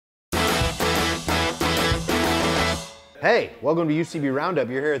Hey, welcome to UCB Round Up.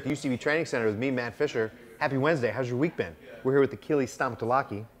 You're here at the UCB Training Center with me, Matt Fisher. Happy Wednesday. How's your week been? We're here with Achilles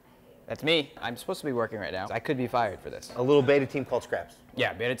Stamatelaky. That's me. I'm supposed to be working right now. I could be fired for this. A little beta team called Scraps.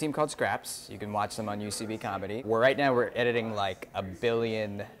 Yeah, beta team called Scraps. You can watch them on UCB Comedy. Right now we're editing like 1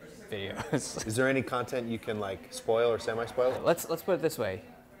 billion videos. Is there any content you can like spoil or semi-spoil? Let's put it this way.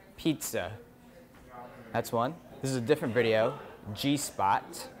 Pizza. That's one. This is a different video.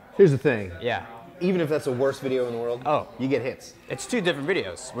 G-Spot. Here's the thing. Yeah. Even if that's the worst video in the world, you get hits. It's 2 different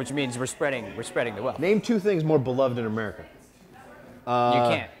videos, which means we're spreading the wealth. Name 2 things more beloved in America. You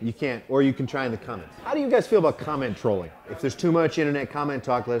can't. You can't, or you can try in the comments. How do you guys feel about comment trolling? If there's too much internet comment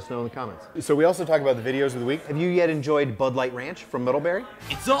talk, let us know in the comments. So we also talk about the videos of the week. Have you yet enjoyed Bud Light Ranch from Middlebury?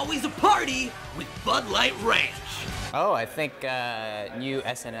 It's always a party with Bud Light Ranch. Oh, I think new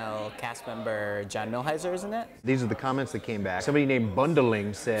SNL cast member John Milheiser is in that? These are the comments that came back. Somebody named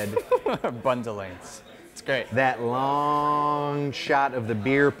Bundling said, Bundlings. It's great. That long shot of the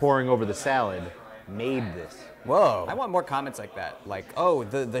beer pouring over the salad made this. Whoa. I want more comments like that. Like, oh,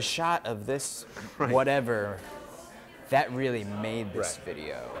 the shot of this whatever, that really made this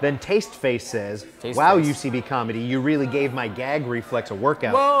video. Then Tasteface says, wow, UCB Comedy, you really gave my gag reflex a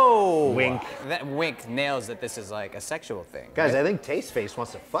workout. Whoa! Wink. That wink nails that this is like a sexual thing. Guys, right? I think Tasteface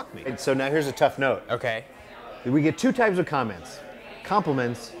wants to fuck me. And so now here's a tough note. Okay. We get 2 types of comments,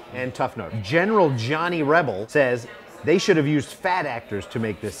 compliments and tough note. General Johnny Rebel says, they should have used fat actors to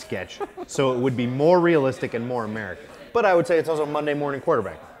make this sketch so it would be more realistic and more American. But I would say it's also Monday morning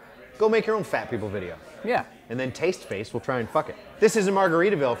quarterback. Go make your own fat people video. Yeah. And then Tasteface will try and fuck it. This is a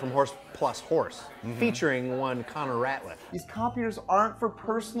Margaritaville from Horse Plus Horse, featuring one Connor Ratliff. These copiers aren't for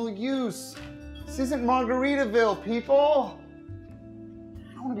personal use. This isn't Margaritaville, people.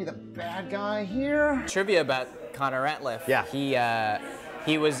 I don't want to be the bad guy here. Trivia about Connor Ratliff. Yeah.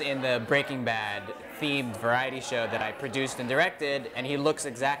 He was in the Breaking Bad themed variety show that I produced and directed, and he looks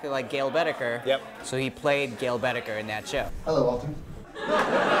exactly like Gail Bedecker. Yep. So he played Gail Bedecker in that show. Hello, Walter.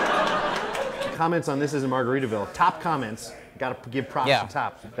 Comments on This Is a Margaritaville. Top comments. Gotta give props to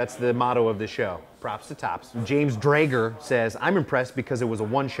tops. That's the motto of the show. Props to tops. James Drager says, I'm impressed because it was a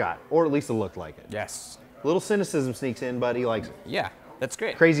one-shot, or at least it looked like it. Yes. A little cynicism sneaks in, but he likes it. Yeah, that's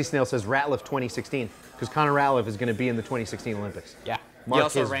great. Crazy Snail says Ratliff 2016, because Connor Ratliff is gonna be in the 2016 Olympics. Yeah. Mark he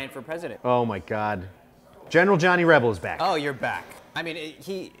also his... ran for president. Oh my God. General Johnny Rebel is back. Oh, you're back. I mean,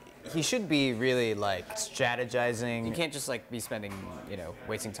 he should be really like strategizing. You can't just like be spending,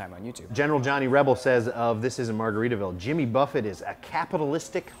 wasting time on YouTube. General Johnny Rebel says of This Is a Margaritaville, Jimmy Buffett is a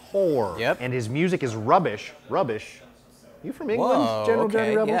capitalistic whore. Yep. And his music is rubbish. Rubbish. You from England, Whoa, General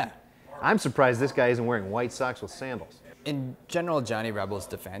Johnny Rebel? Yeah. I'm surprised this guy isn't wearing white socks with sandals. In General Johnny Rebel's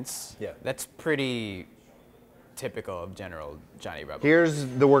defense, Yeah. that's pretty typical of General Johnny Rebel. Here's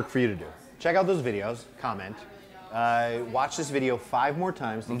the work for you to do. Check out those videos, comment, watch this video 5 more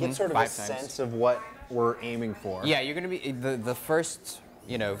times to get sort of a sense of what we're aiming for. Yeah, you're gonna be, the first,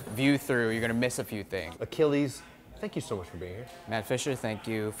 view through, you're gonna miss a few things. Achilles, thank you so much for being here. Matt Fisher, thank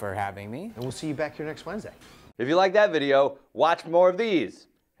you for having me. And we'll see you back here next Wednesday. If you like that video, watch more of these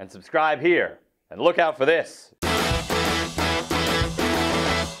and subscribe here and look out for this.